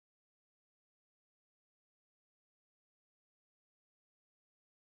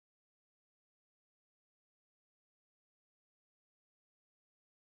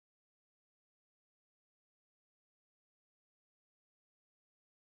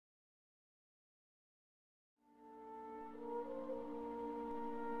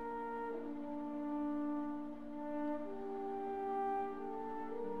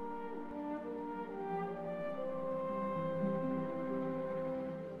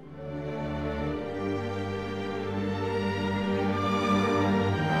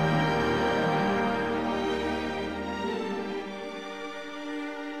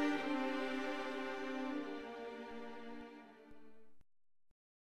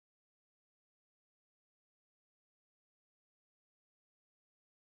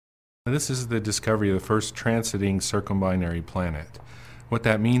This is the discovery of the first transiting circumbinary planet. What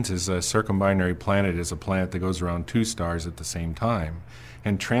that means is a circumbinary planet is a planet that goes around two stars at the same time,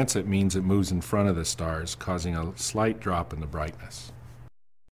 and transit means it moves in front of the stars, causing a slight drop in the brightness.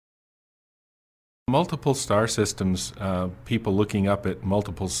 Multiple star systems, people looking up at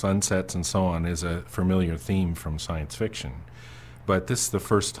multiple sunsets and so on, is a familiar theme from science fiction. But this is the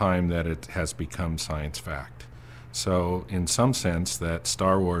first time that it has become science fact. So in some sense, that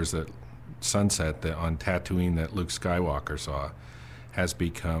Star Wars, that sunset on Tatooine that Luke Skywalker saw, has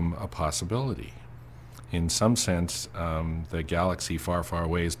become a possibility. In some sense, the galaxy far, far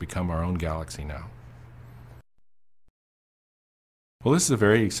away has become our own galaxy now. Well, this is a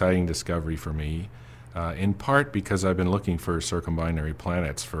very exciting discovery for me, in part because I've been looking for circumbinary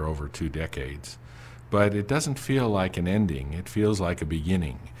planets for over 2 decades. But it doesn't feel like an ending, it feels like a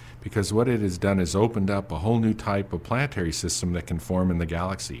beginning, because what it has done is opened up a whole new type of planetary system that can form in the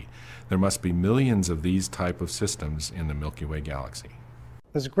galaxy. There must be millions of these type of systems in the Milky Way galaxy.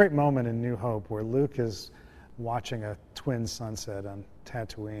 There's a great moment in New Hope where Luke is watching a twin sunset on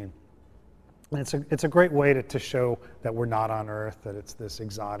Tatooine. And it's a great way to show that we're not on Earth, that it's this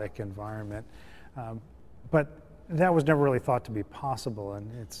exotic environment. But that was never really thought to be possible,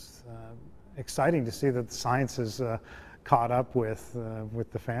 and it's exciting to see that science has caught up with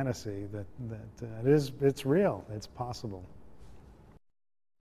the fantasy, that it's real, it's possible.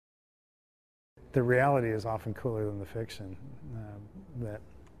 The reality is often cooler than the fiction.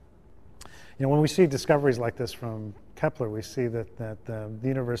 When we see discoveries like this from Kepler, we see that the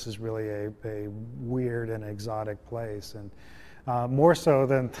universe is really a weird and exotic place, and more so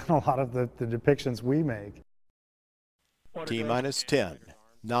than a lot of the depictions we make. T-minus 10,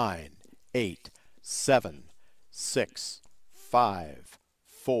 9, 8, 7, 6, 5,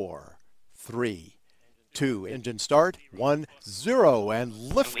 4, 3, 2, engine start, 1, 0, and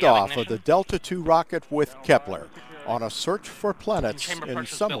liftoff of the Delta II rocket with Kepler on a search for planets in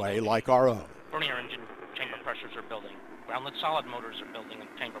some way like our own. Vernier engine chamber pressures are building. Groundlit solid motors are building in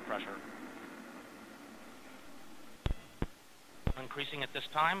chamber pressure. Increasing at this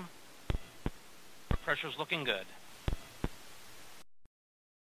time. Pressure's looking good.